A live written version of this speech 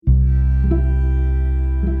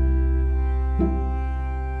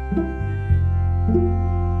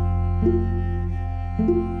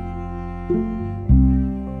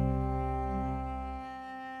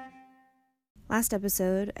last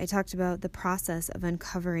episode, I talked about the process of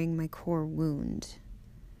uncovering my core wound.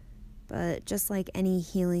 But just like any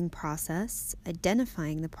healing process,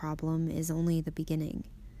 identifying the problem is only the beginning.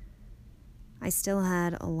 I still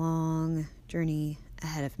had a long journey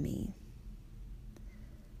ahead of me.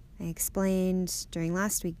 I explained during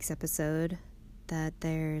last week's episode that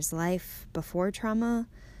there's life before trauma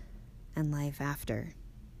and life after.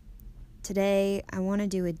 Today, I want to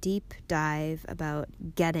do a deep dive about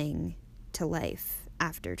getting to life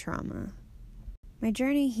after trauma. My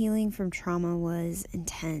journey healing from trauma was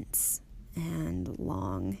intense and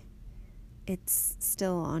long. It's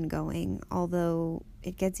still ongoing, although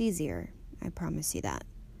it gets easier, I promise you that.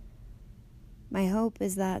 My hope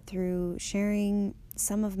is that through sharing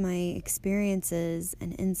some of my experiences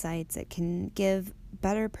and insights, it can give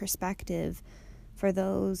better perspective for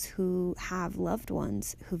those who have loved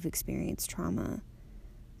ones who've experienced trauma,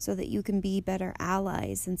 so that you can be better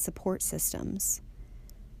allies and support systems.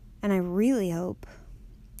 And I really hope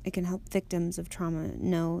it can help victims of trauma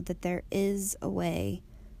know that there is a way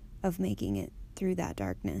of making it through that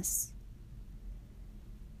darkness.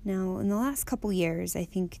 Now, in the last couple years, I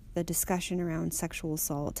think the discussion around sexual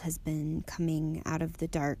assault has been coming out of the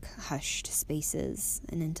dark, hushed spaces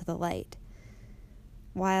and into the light.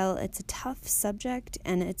 While it's a tough subject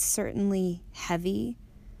and it's certainly heavy,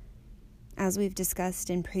 as we've discussed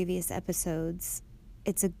in previous episodes,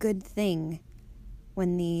 it's a good thing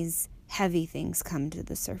when these heavy things come to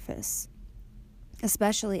the surface,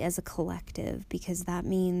 especially as a collective, because that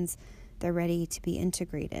means they're ready to be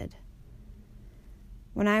integrated.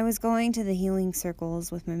 When I was going to the healing circles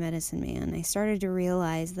with my medicine man, I started to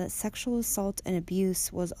realize that sexual assault and abuse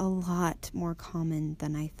was a lot more common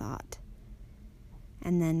than I thought.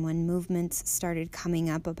 And then when movements started coming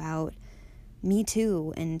up about Me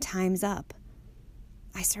Too and Time's Up,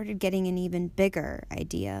 I started getting an even bigger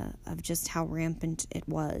idea of just how rampant it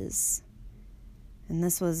was. And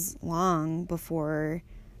this was long before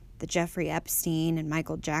the Jeffrey Epstein and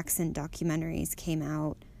Michael Jackson documentaries came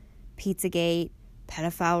out, Pizzagate,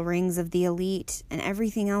 pedophile rings of the elite, and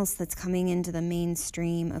everything else that's coming into the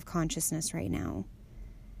mainstream of consciousness right now.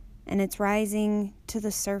 And it's rising to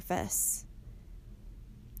the surface.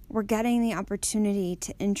 We're getting the opportunity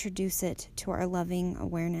to introduce it to our loving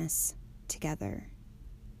awareness together.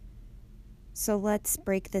 So let's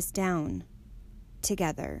break this down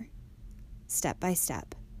together, step by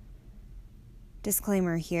step.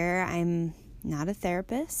 Disclaimer here, I'm not a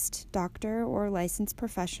therapist, doctor, or licensed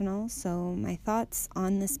professional, so my thoughts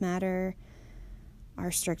on this matter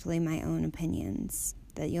are strictly my own opinions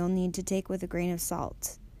that you'll need to take with a grain of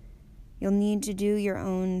salt. You'll need to do your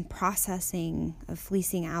own processing of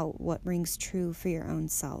fleecing out what rings true for your own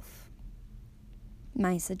self.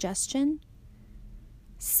 My suggestion?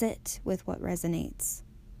 Sit with what resonates,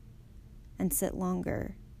 and sit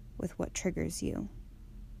longer with what triggers you.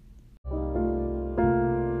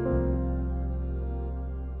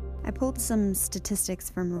 I pulled some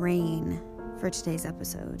statistics from RAINN for today's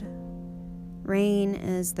episode. RAINN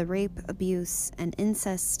is the Rape, Abuse, and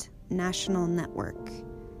Incest National Network.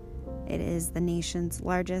 It is the nation's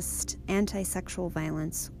largest anti-sexual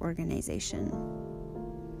violence organization.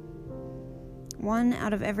 1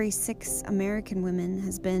 out of every 6 American women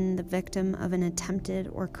has been the victim of an attempted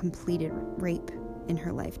or completed rape in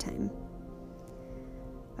her lifetime.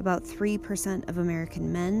 About 3% of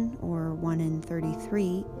American men, or 1 in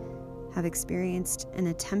 33, have experienced an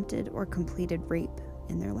attempted or completed rape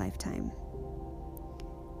in their lifetime.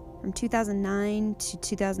 From 2009 to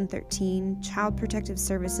 2013, Child Protective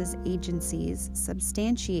Services agencies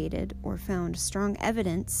substantiated or found strong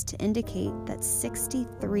evidence to indicate that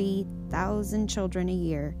 63,000 children a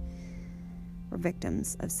year were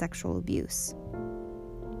victims of sexual abuse.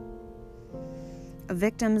 Of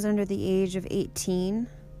victims under the age of 18,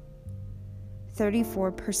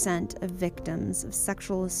 34% of victims of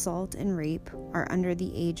sexual assault and rape are under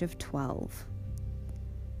the age of 12.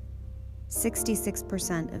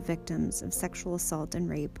 66% of victims of sexual assault and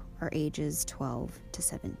rape are ages 12 to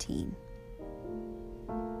 17.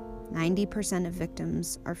 90% of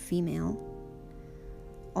victims are female.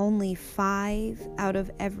 Only 5 out of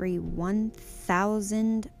every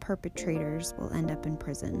 1,000 perpetrators will end up in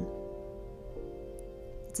prison.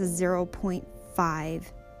 It's a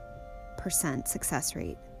 0.5% success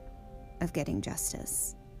rate of getting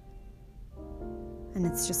justice. And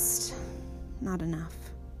it's just not enough.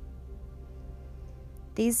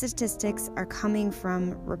 These statistics are coming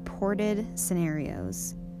from reported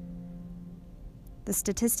scenarios. The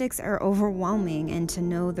statistics are overwhelming, and to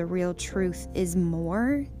know the real truth is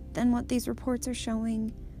more than what these reports are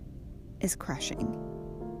showing is crushing.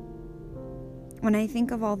 When I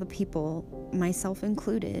think of all the people, myself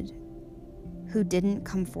included, who didn't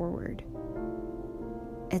come forward,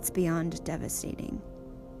 it's beyond devastating.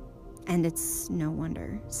 And it's no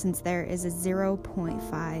wonder, since there is a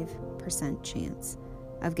 0.5% chance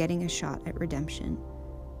of getting a shot at redemption.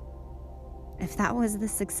 If that was the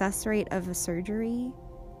success rate of a surgery,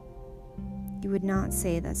 you would not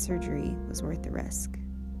say that surgery was worth the risk.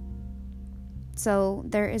 So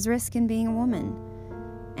there is risk in being a woman.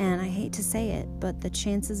 And I hate to say it, but the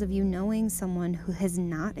chances of you knowing someone who has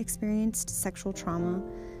not experienced sexual trauma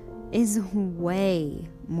is way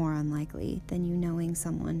more unlikely than you knowing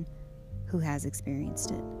someone who has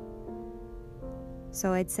experienced it.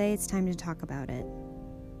 So I'd say it's time to talk about it,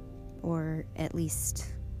 or at least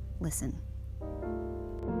listen.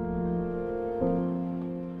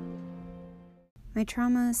 My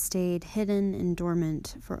trauma stayed hidden and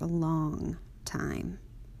dormant for a long time,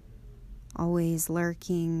 always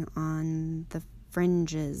lurking on the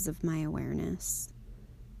fringes of my awareness.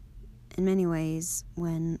 In many ways,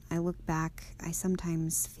 when I look back, I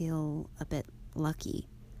sometimes feel a bit lucky.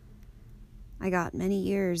 I got many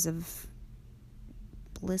years of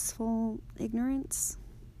blissful ignorance,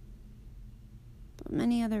 but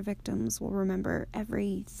many other victims will remember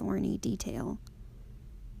every thorny detail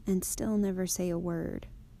and still never say a word.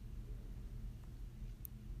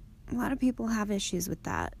 A lot of people have issues with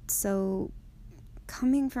that, so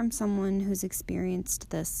coming from someone who's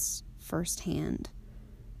experienced this firsthand,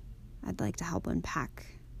 I'd like to help unpack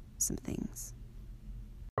some things.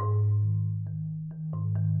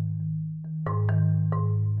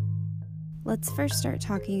 Let's first start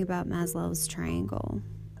talking about Maslow's triangle,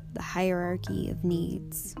 the hierarchy of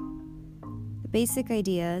needs. The basic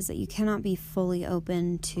idea is that you cannot be fully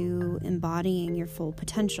open to embodying your full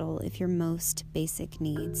potential if your most basic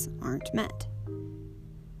needs aren't met.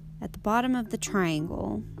 At the bottom of the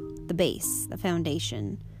triangle, the base, the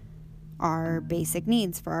foundation, are basic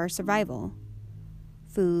needs for our survival: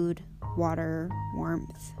 food, water,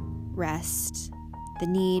 warmth, rest, the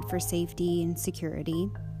need for safety and security.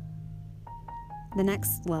 The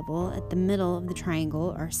next level, at the middle of the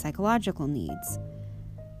triangle, are psychological needs: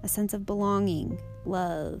 a sense of belonging,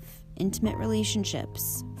 love, intimate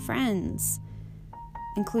relationships, friends,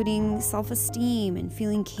 including self-esteem and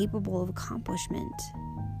feeling capable of accomplishment.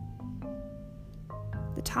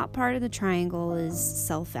 The top part of the triangle is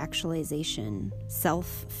self-actualization,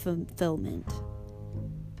 self-fulfillment,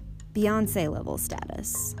 Beyoncé level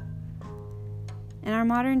status. In our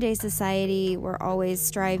modern day society, we're always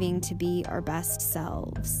striving to be our best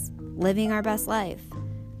selves, living our best life,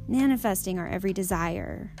 manifesting our every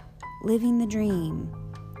desire, living the dream,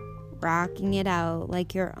 rocking it out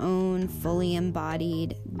like your own fully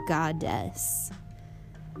embodied goddess.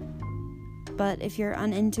 But if you're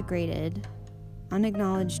unintegrated,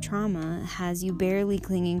 unacknowledged trauma has you barely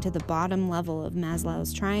clinging to the bottom level of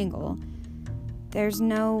Maslow's triangle, there's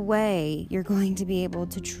no way you're going to be able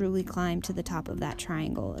to truly climb to the top of that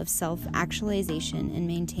triangle of self-actualization and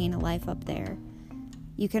maintain a life up there.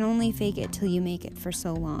 You can only fake it till you make it for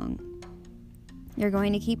so long. You're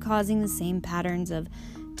going to keep causing the same patterns of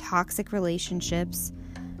toxic relationships,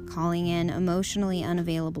 calling in emotionally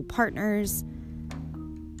unavailable partners,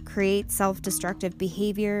 create self-destructive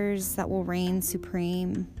behaviors that will reign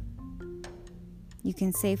supreme. You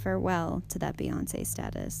can say farewell to that Beyoncé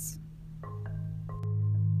status.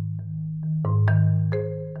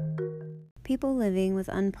 People living with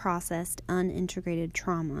unprocessed, unintegrated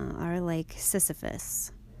trauma are like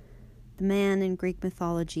Sisyphus, the man in Greek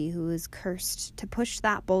mythology who is cursed to push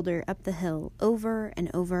that boulder up the hill over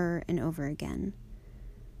and over and over again.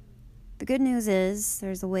 The good news is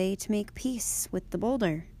there's a way to make peace with the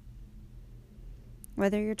boulder.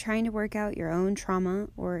 Whether you're trying to work out your own trauma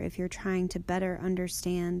or if you're trying to better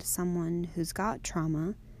understand someone who's got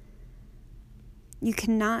trauma, you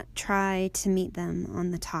cannot try to meet them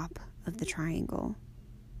on the top of the triangle.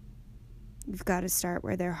 You've got to start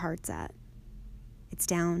where their heart's at. It's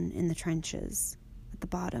down in the trenches, at the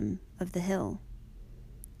bottom of the hill,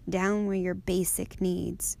 down where your basic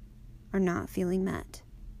needs are not feeling met.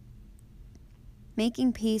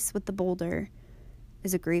 Making peace with the boulder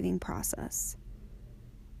is a grieving process.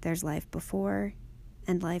 There's life before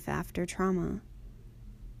and life after trauma.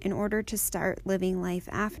 In order to start living life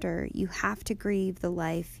after, you have to grieve the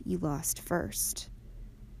life you lost first.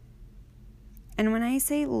 And when I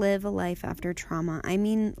say live a life after trauma, I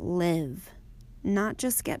mean live. Not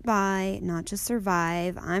just get by, not just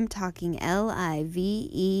survive. I'm talking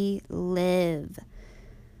L-I-V-E, live.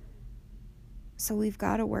 So we've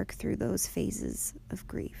got to work through those phases of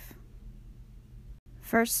grief.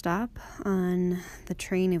 First stop on the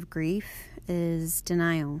train of grief is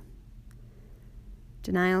denial.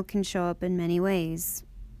 Denial can show up in many ways.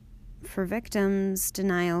 For victims,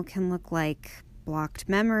 denial can look like blocked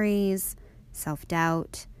memories,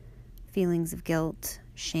 self-doubt, feelings of guilt,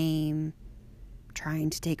 shame, trying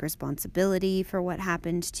to take responsibility for what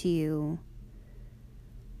happened to you.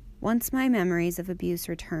 Once my memories of abuse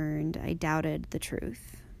returned, I doubted the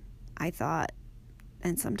truth. I thought,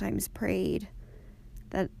 and sometimes prayed,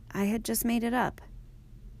 that I had just made it up.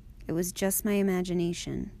 It was just my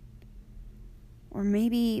imagination. Or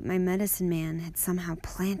maybe my medicine man had somehow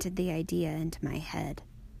planted the idea into my head.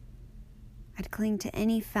 I'd cling to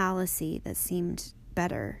any fallacy that seemed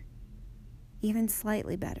better, even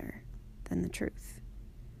slightly better, than the truth.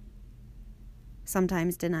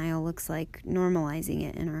 Sometimes denial looks like normalizing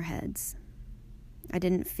it in our heads. I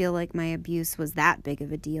didn't feel like my abuse was that big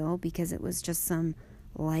of a deal because it was just some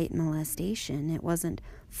light molestation. It wasn't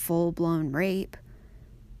full-blown rape,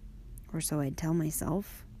 or so I'd tell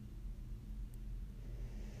myself.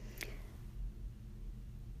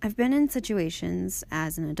 I've been in situations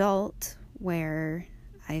as an adult where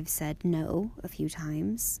I've said no a few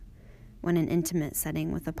times when in an intimate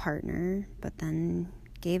setting with a partner, but then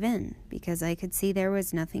gave in because I could see there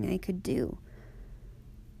was nothing I could do.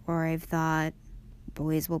 Or I've thought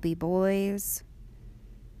boys will be boys,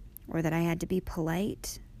 or that I had to be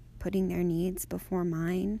polite, putting their needs before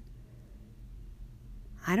mine.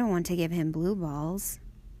 I don't want to give him blue balls.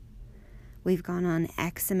 We've gone on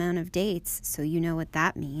X amount of dates, so you know what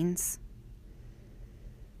that means.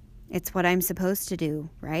 It's what I'm supposed to do,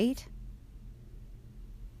 right?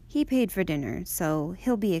 He paid for dinner, so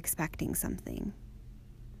he'll be expecting something.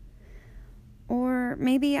 Or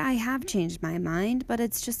maybe I have changed my mind, but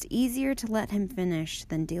it's just easier to let him finish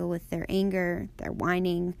than deal with their anger, their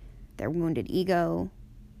whining, their wounded ego.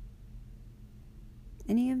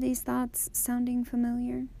 Any of these thoughts sounding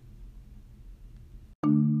familiar?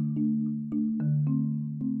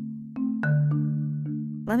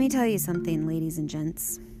 Let me tell you something, ladies and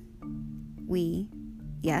gents. We,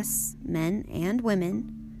 yes, men and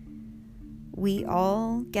women, we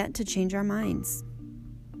all get to change our minds.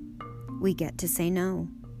 We get to say no.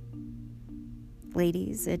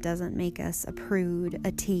 Ladies, it doesn't make us a prude,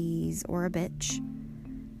 a tease, or a bitch.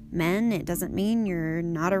 Men, it doesn't mean you're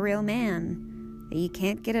not a real man, that you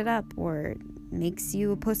can't get it up, or it makes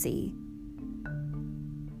you a pussy.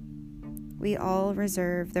 We all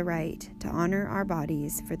reserve the right to honor our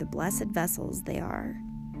bodies for the blessed vessels they are.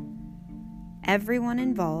 Everyone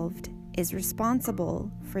involved is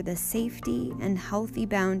responsible for the safety and healthy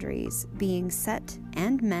boundaries being set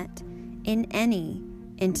and met in any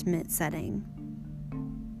intimate setting.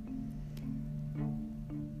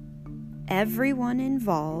 Everyone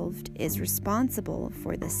involved is responsible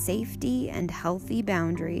for the safety and healthy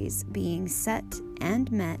boundaries being set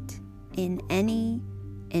and met in any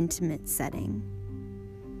intimate setting.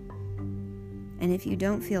 And if you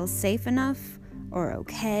don't feel safe enough or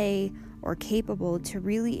okay or capable to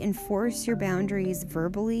really enforce your boundaries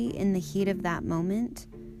verbally in the heat of that moment,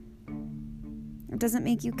 it doesn't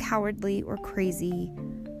make you cowardly or crazy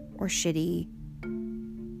or shitty.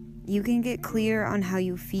 You can get clear on how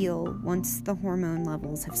you feel once the hormone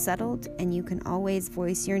levels have settled, and you can always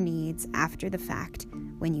voice your needs after the fact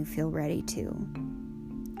when you feel ready to.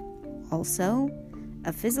 Also,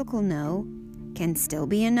 a physical no can still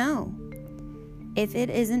be a no. If it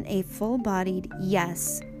isn't a full-bodied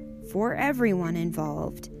yes for everyone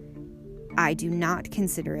involved, I do not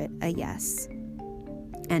consider it a yes.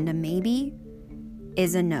 And a maybe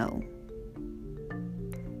is a no.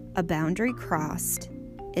 A boundary crossed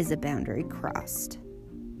is a boundary crossed.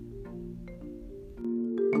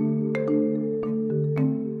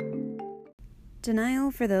 Denial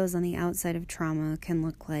for those on the outside of trauma can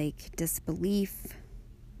look like disbelief,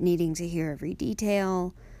 needing to hear every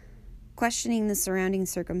detail, questioning the surrounding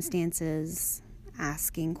circumstances,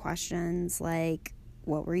 asking questions like,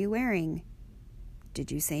 what were you wearing? Did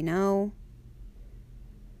you say no?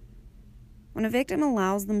 When a victim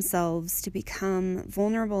allows themselves to become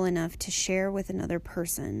vulnerable enough to share with another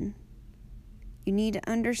person, you need to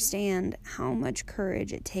understand how much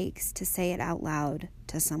courage it takes to say it out loud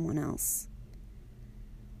to someone else.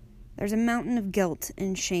 There's a mountain of guilt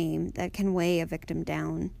and shame that can weigh a victim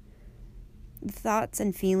down. Thoughts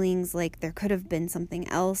and feelings like there could have been something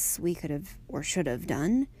else we could have or should have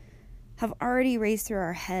done have already raced through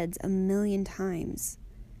our heads 1,000,000 times.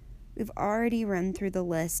 We've already run through the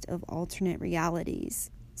list of alternate realities.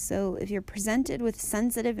 So if you're presented with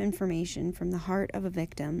sensitive information from the heart of a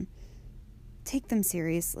victim, take them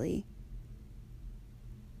seriously.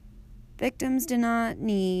 Victims do not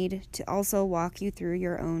need to also walk you through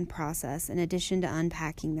your own process in addition to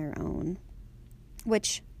unpacking their own.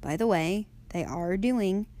 Which, by the way, they are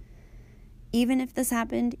doing, even if this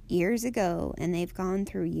happened years ago and they've gone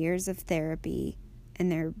through years of therapy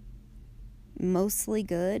and they're mostly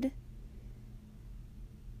good,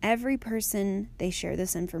 every person they share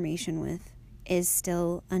this information with is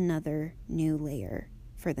still another new layer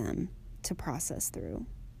for them to process through.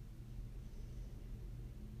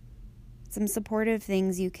 Some supportive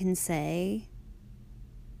things you can say: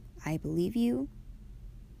 I believe you.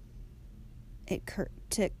 It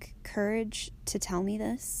took courage to tell me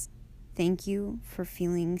this. Thank you for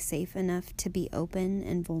feeling safe enough to be open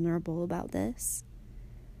and vulnerable about this.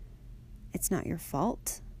 It's not your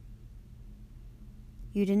fault.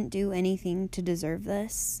 You didn't do anything to deserve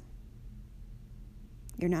this.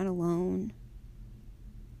 You're not alone.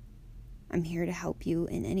 I'm here to help you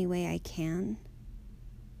in any way I can.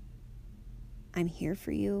 I'm here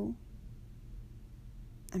for you.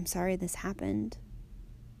 I'm sorry this happened.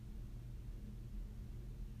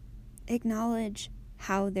 Acknowledge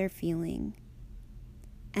how they're feeling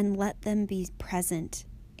and let them be present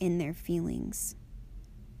in their feelings.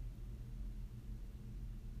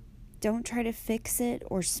 Don't try to fix it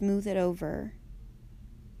or smooth it over.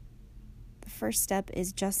 The first step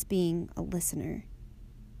is just being a listener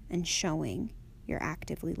and showing you're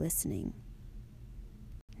actively listening.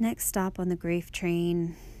 Next stop on the grief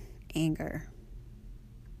train: anger.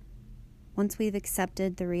 Once we've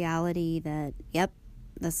accepted the reality that, yep,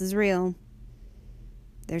 this is real,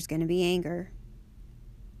 there's going to be anger.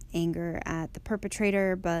 Anger at the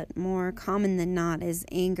perpetrator, but more common than not is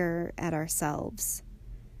anger at ourselves.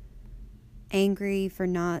 Angry for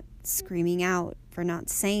not screaming out, for not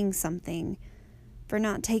saying something, for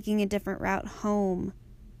not taking a different route home,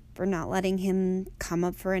 for not letting him come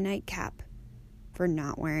up for a nightcap, for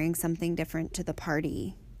not wearing something different to the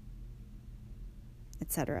party,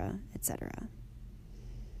 etc., etc.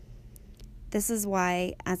 This is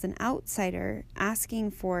why, as an outsider,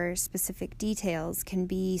 asking for specific details can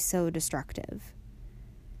be so destructive.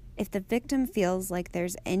 If the victim feels like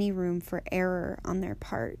there's any room for error on their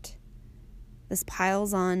part, this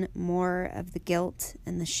piles on more of the guilt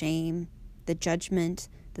and the shame, the judgment,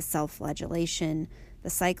 the self-flagellation. The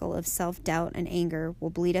cycle of self-doubt and anger will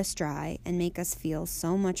bleed us dry and make us feel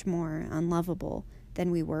so much more unlovable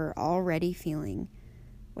than we were already feeling,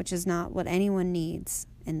 which is not what anyone needs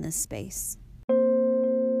in this space.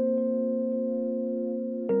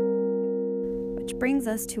 Which brings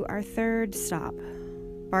us to our third stop: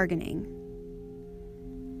 bargaining.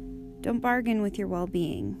 Don't bargain with your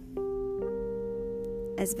well-being.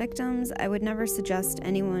 As victims, I would never suggest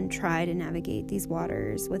anyone try to navigate these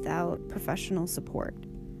waters without professional support.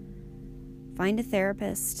 Find a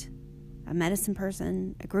therapist, a medicine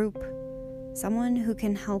person, a group, someone who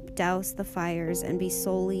can help douse the fires and be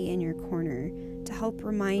solely in your corner to help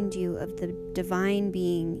remind you of the divine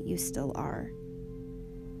being you still are.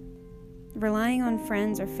 Relying on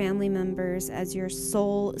friends or family members as your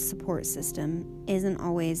sole support system isn't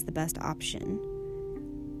always the best option,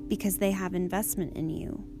 because they have investment in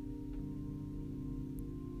you.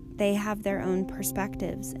 They have their own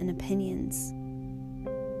perspectives and opinions.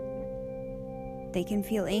 They can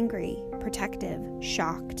feel angry, protective,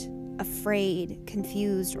 shocked, afraid,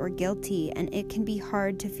 confused, or guilty, and it can be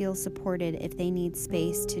hard to feel supported if they need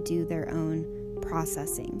space to do their own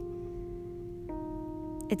processing.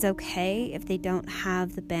 It's okay if they don't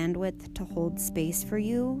have the bandwidth to hold space for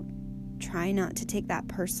you. Try not to take that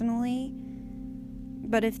personally.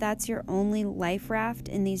 But if that's your only life raft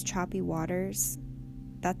in these choppy waters,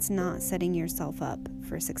 that's not setting yourself up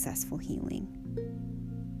for successful healing.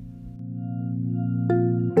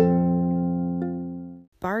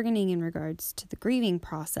 Bargaining in regards to the grieving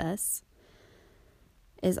process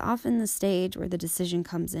is often the stage where the decision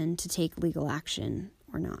comes in to take legal action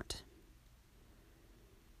or not.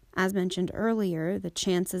 As mentioned earlier, the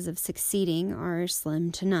chances of succeeding are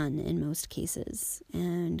slim to none in most cases,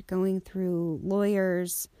 and going through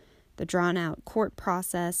lawyers, the drawn-out court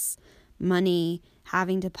process, money,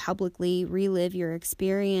 having to publicly relive your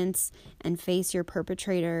experience and face your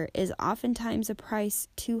perpetrator is oftentimes a price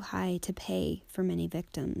too high to pay for many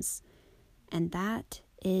victims, and that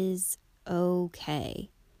is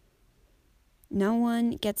okay. No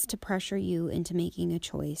one gets to pressure you into making a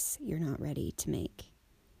choice you're not ready to make.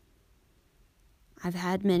 I've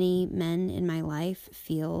had many men in my life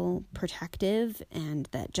feel protective and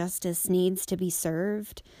that justice needs to be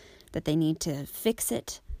served, that they need to fix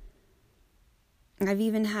it. I've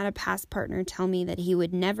even had a past partner tell me that he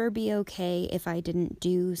would never be okay if I didn't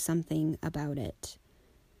do something about it,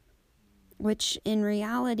 which in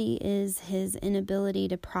reality is his inability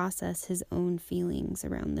to process his own feelings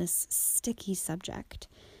around this sticky subject.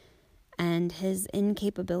 and his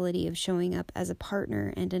incapability of showing up as a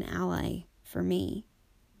partner and an ally for me.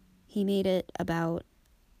 He made it about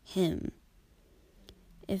him.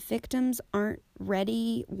 If victims aren't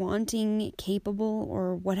ready, wanting, capable,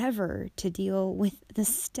 or whatever to deal with the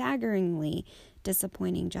staggeringly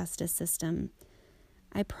disappointing justice system,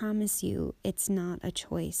 I promise you it's not a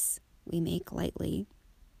choice we make lightly.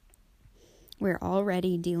 We're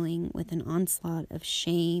already dealing with an onslaught of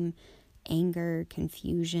shame, anger,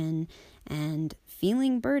 confusion, and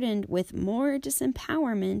feeling burdened with more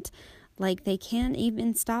disempowerment, like they can't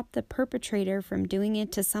even stop the perpetrator from doing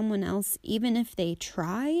it to someone else, even if they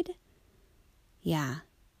tried. Yeah,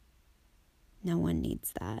 no one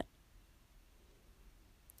needs that.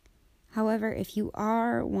 However, if you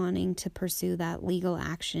are wanting to pursue that legal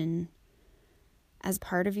action as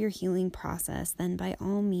part of your healing process, then by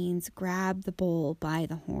all means, grab the bull by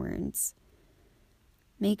the horns.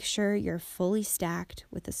 Make sure you're fully stacked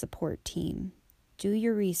with a support team. Do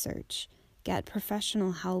your research, get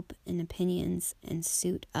professional help and opinions, and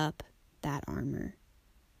suit up that armor.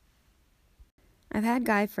 I've had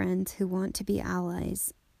guy friends who want to be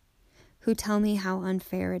allies, who tell me how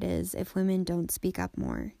unfair it is if women don't speak up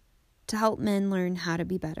more, to help men learn how to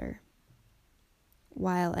be better.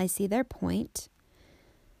 While I see their point,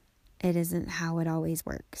 it isn't how it always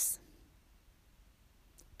works.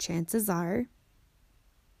 Chances are,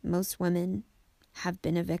 most women have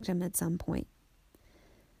been a victim at some point.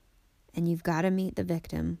 And you've got to meet the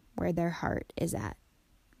victim where their heart is at.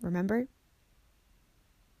 Remember?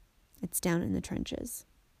 It's down in the trenches.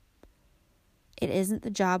 It isn't the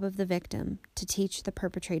job of the victim to teach the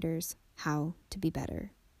perpetrators how to be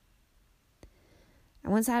better. I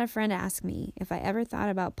once had a friend ask me if I ever thought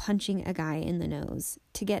about punching a guy in the nose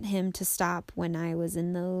to get him to stop when I was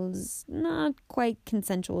in those not quite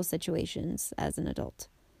consensual situations as an adult.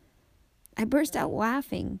 I burst out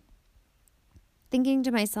laughing, thinking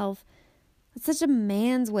to myself, that's such a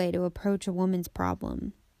man's way to approach a woman's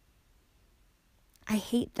problem. I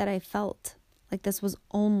hate that I felt like this was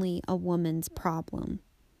only a woman's problem.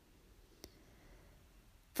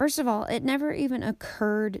 First of all, it never even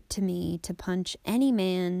occurred to me to punch any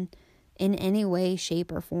man in any way, shape,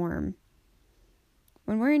 or form.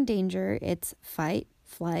 When we're in danger, it's fight,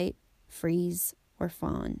 flight, freeze, or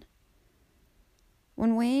fawn.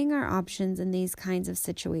 When weighing our options in these kinds of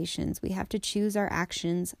situations, we have to choose our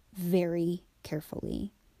actions very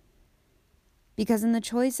carefully. Because in the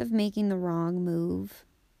choice of making the wrong move,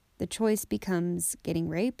 the choice becomes getting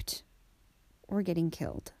raped or getting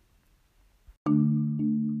killed.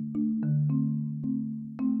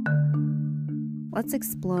 Let's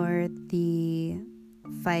explore the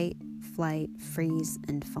fight, flight, freeze,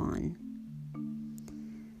 and fawn.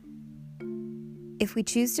 If we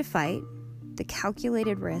choose to fight, the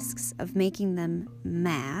calculated risks of making them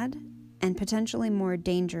mad and potentially more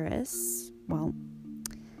dangerous, well,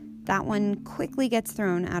 that one quickly gets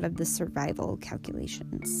thrown out of the survival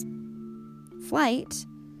calculations. Flight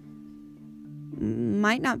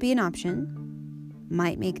might not be an option,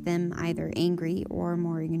 might make them either angry or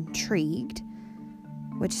more intrigued,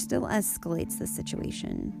 which still escalates the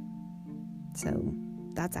situation. So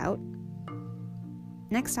that's out.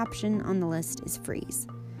 Next option on the list is freeze,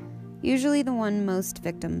 usually the one most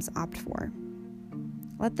victims opt for.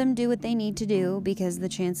 Let them do what they need to do because the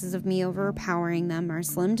chances of me overpowering them are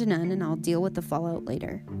slim to none, and I'll deal with the fallout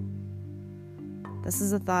later. This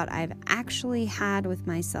is a thought I've actually had with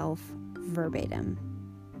myself verbatim.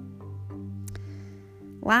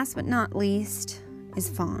 Last but not least is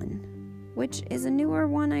fawn, which is a newer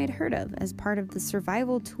one I'd heard of as part of the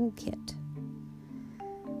survival toolkit.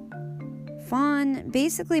 Fawn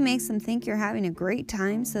basically makes them think you're having a great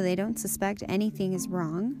time so they don't suspect anything is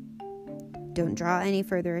wrong. Don't draw any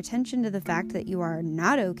further attention to the fact that you are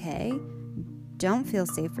not okay. Don't feel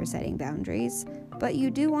safe for setting boundaries, but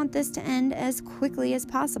you do want this to end as quickly as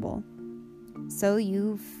possible. So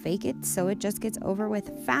you fake it so it just gets over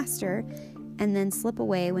with faster and then slip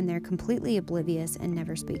away when they're completely oblivious and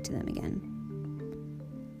never speak to them again.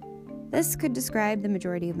 This could describe the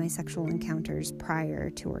majority of my sexual encounters prior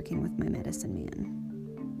to working with my medicine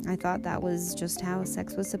man. I thought that was just how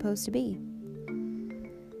sex was supposed to be.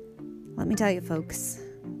 Let me tell you, folks,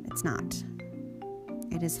 it's not.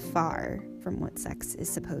 It is far from what sex is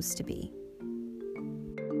supposed to be.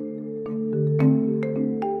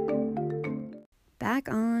 Back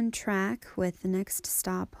on track with the next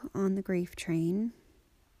stop on the grief train,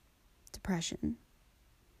 depression.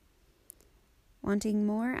 Wanting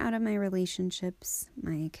more out of my relationships,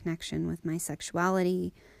 my connection with my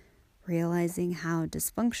sexuality, realizing how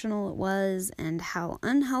dysfunctional it was and how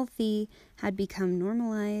unhealthy had become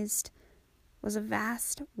normalized, was a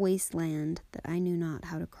vast wasteland that I knew not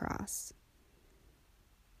how to cross.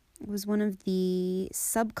 It was one of the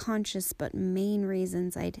subconscious but main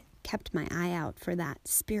reasons I'd kept my eye out for that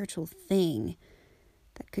spiritual thing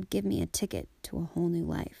that could give me a ticket to a whole new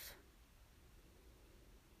life.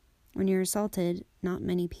 When you're assaulted, not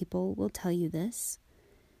many people will tell you this,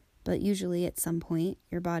 but usually at some point,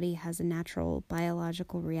 your body has a natural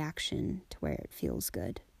biological reaction to where it feels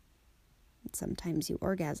good. And sometimes you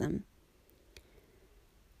orgasm.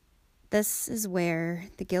 This is where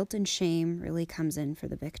the guilt and shame really comes in for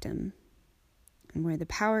the victim, and where the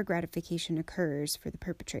power gratification occurs for the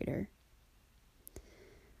perpetrator.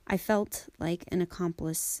 I felt like an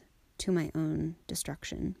accomplice to my own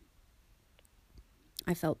destruction.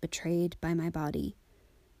 I felt betrayed by my body.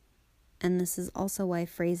 And this is also why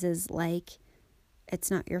phrases like,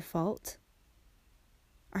 "it's not your fault,"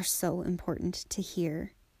 are so important to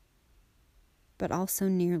hear, but also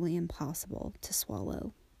nearly impossible to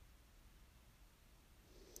swallow.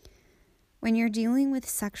 When you're dealing with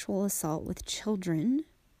sexual assault with children,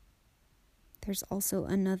 there's also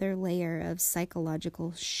another layer of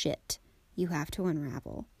psychological shit you have to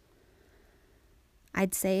unravel.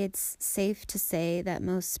 I'd say it's safe to say that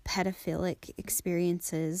most pedophilic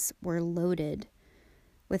experiences were loaded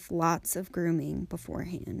with lots of grooming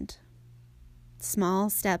beforehand. Small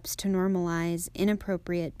steps to normalize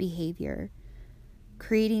inappropriate behavior,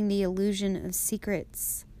 creating the illusion of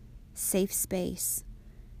secrets, safe space,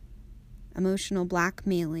 emotional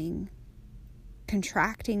blackmailing,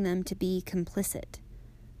 contracting them to be complicit,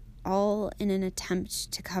 all in an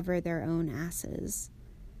attempt to cover their own asses.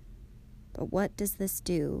 But what does this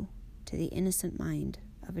do to the innocent mind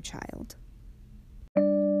of a child?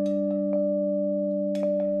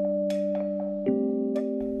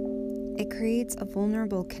 It creates a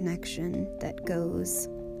vulnerable connection that goes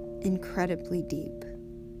incredibly deep.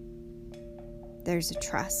 There's a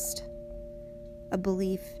trust, a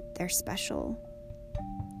belief they're special.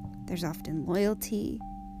 There's often loyalty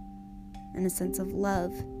and a sense of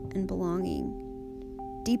love and belonging,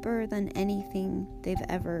 deeper than anything they've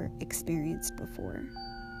ever experienced before,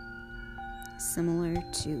 similar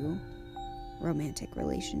to romantic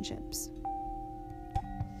relationships.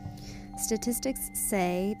 Statistics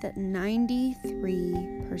say that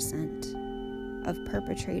 93% of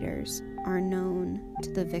perpetrators are known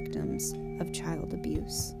to the victims of child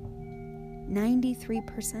abuse.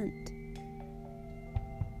 93%.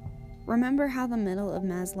 Remember how the middle of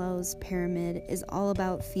Maslow's pyramid is all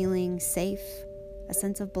about feeling safe, a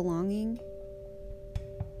sense of belonging?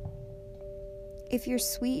 If your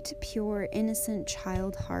sweet, pure, innocent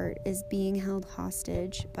child heart is being held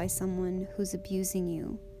hostage by someone who's abusing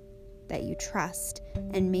you, that you trust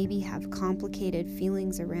and maybe have complicated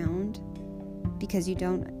feelings around because you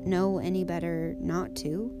don't know any better not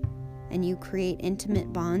to, and you create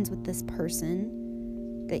intimate bonds with this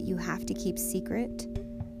person that you have to keep secret,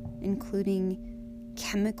 including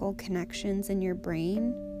chemical connections in your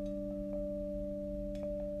brain,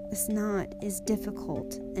 this knot is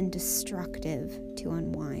difficult and destructive to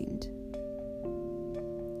unwind.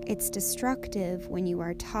 It's destructive when you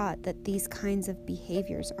are taught that these kinds of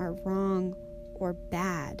behaviors are wrong or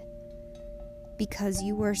bad because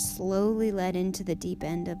you were slowly led into the deep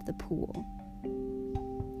end of the pool.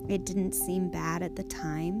 It didn't seem bad at the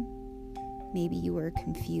time. Maybe you were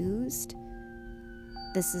confused.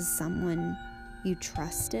 This is someone you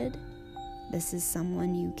trusted. This is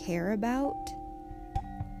someone you care about.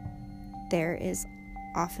 There is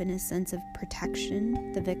often a sense of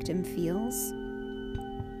protection the victim feels,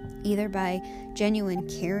 either by genuine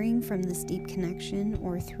caring from this deep connection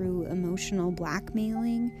or through emotional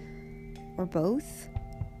blackmailing, or both.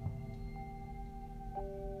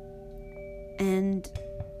 And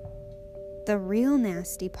the real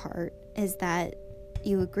nasty part is that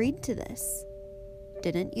you agreed to this,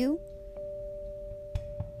 didn't you?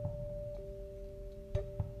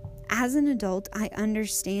 As an adult, I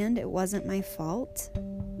understand it wasn't my fault,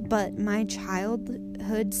 but my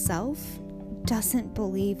childhood self doesn't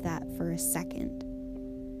believe that for a second.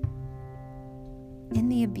 In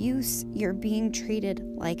the abuse, you're being treated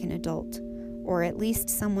like an adult, or at least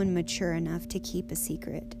someone mature enough to keep a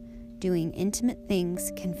secret. Doing intimate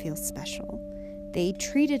things can feel special. They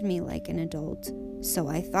treated me like an adult, so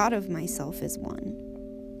I thought of myself as one.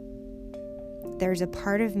 There's a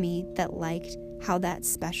part of me that liked how that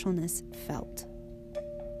specialness felt.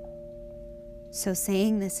 So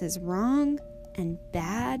saying this is wrong and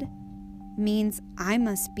bad means I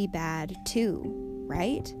must be bad too,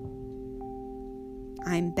 right?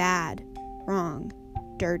 I'm bad, wrong,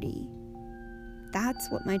 dirty. That's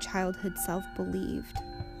what my childhood self believed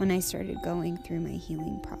when I started going through my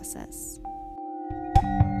healing process.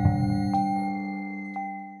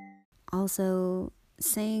 Also,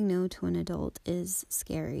 saying no to an adult is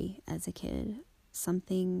scary as a kid,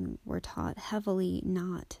 something we're taught heavily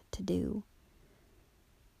not to do.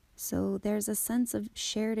 So there's a sense of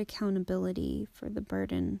shared accountability for the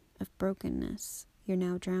burden of brokenness you're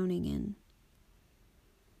now drowning in.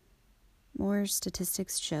 More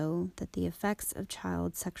statistics show that the effects of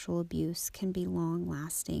child sexual abuse can be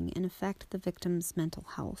long-lasting and affect the victim's mental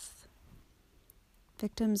health.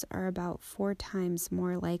 Victims are about 4 times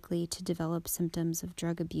more likely to develop symptoms of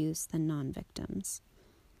drug abuse than non-victims.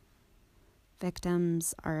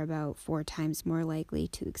 Victims are about 4 times more likely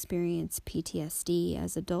to experience PTSD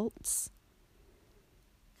as adults,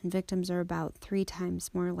 and victims are about 3 times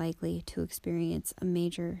more likely to experience a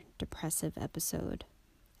major depressive episode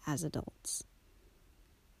as adults.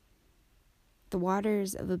 The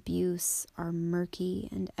waters of abuse are murky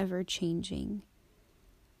and ever-changing.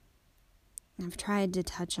 I've tried to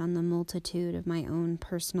touch on the multitude of my own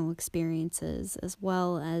personal experiences, as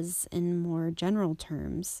well as in more general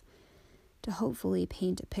terms, to hopefully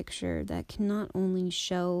paint a picture that can not only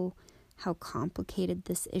show how complicated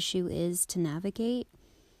this issue is to navigate,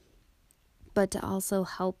 but to also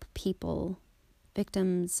help people,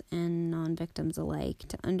 victims and non-victims alike,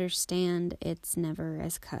 to understand it's never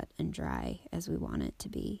as cut and dry as we want it to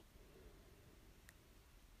be.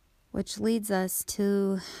 Which leads us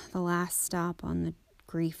to the last stop on the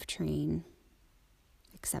grief train: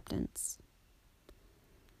 acceptance.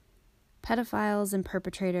 Pedophiles and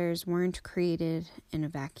perpetrators weren't created in a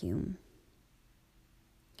vacuum.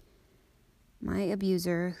 My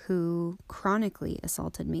abuser, who chronically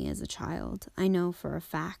assaulted me as a child, I know for a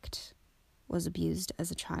fact was abused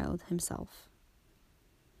as a child himself.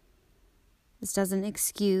 This doesn't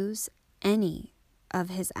excuse any of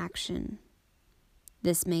his action.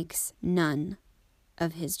 This makes none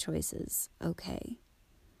of his choices okay.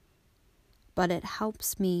 But it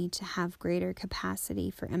helps me to have greater capacity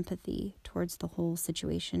for empathy towards the whole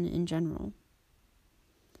situation in general.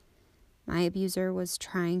 My abuser was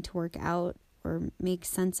trying to work out or make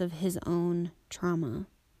sense of his own trauma.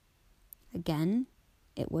 Again,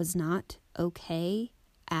 it was not okay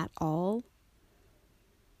at all.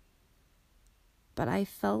 But I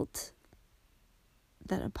felt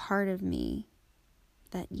that a part of me,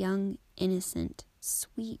 that young, innocent,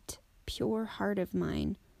 sweet, pure heart of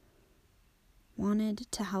mine, wanted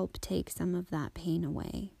to help take some of that pain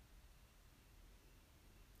away.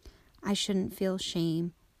 I shouldn't feel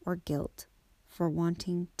shame or guilt for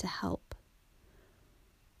wanting to help,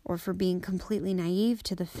 or for being completely naive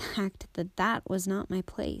to the fact that that was not my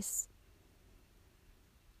place.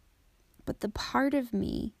 But the part of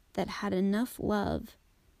me that had enough love,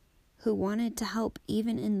 who wanted to help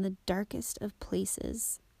even in the darkest of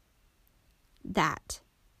places, that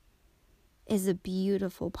is a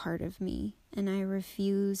beautiful part of me, and I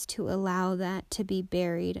refuse to allow that to be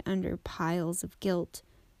buried under piles of guilt,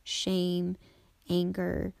 shame,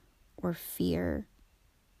 anger, or fear.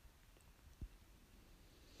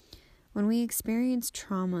 When we experience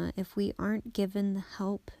trauma, if we aren't given the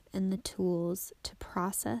help and the tools to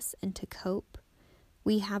process and to cope,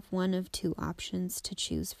 we have one of 2 options to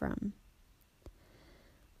choose from.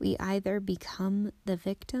 We either become the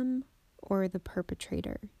victim or the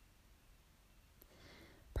perpetrator.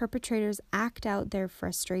 Perpetrators act out their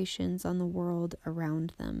frustrations on the world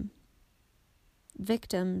around them.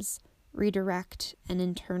 Victims redirect and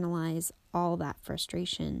internalize all that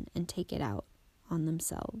frustration and take it out on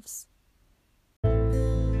themselves.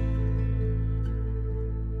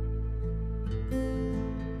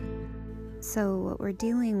 So what we're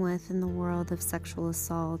dealing with in the world of sexual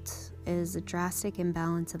assault is a drastic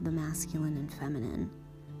imbalance of the masculine and feminine.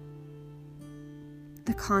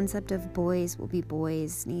 The concept of boys will be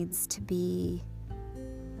boys needs to be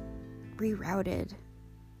rerouted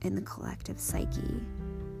in the collective psyche.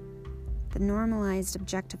 The normalized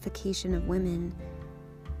objectification of women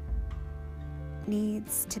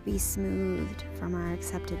needs to be smoothed from our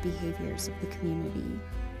accepted behaviors of the community.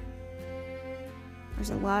 There's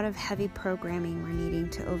a lot of heavy programming we're needing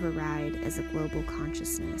to override as a global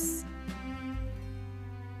consciousness.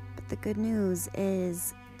 But the good news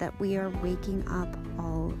is that we are waking up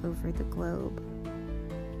all over the globe.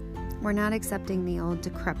 We're not accepting the old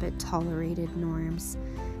decrepit, tolerated norms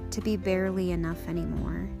to be barely enough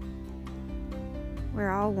anymore. We're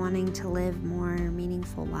all wanting to live more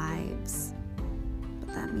meaningful lives.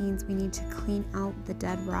 But that means we need to clean out the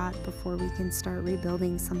dead rot before we can start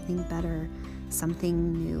rebuilding something better,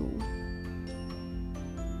 something new.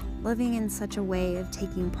 Living in such a way of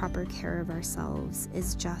taking proper care of ourselves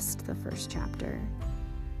is just the first chapter.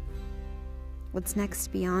 What's next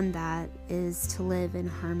beyond that is to live in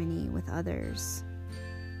harmony with others,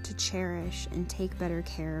 to cherish and take better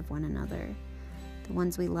care of one another, the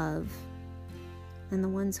ones we love, and the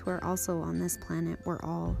ones who are also on this planet we're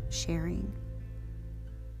all sharing.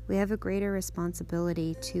 We have a greater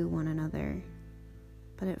responsibility to one another,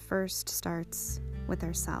 but it first starts with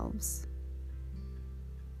ourselves.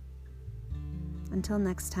 Until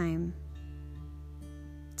next time,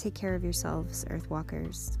 take care of yourselves,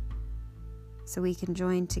 Earthwalkers, so we can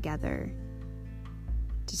join together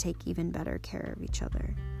to take even better care of each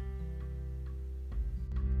other.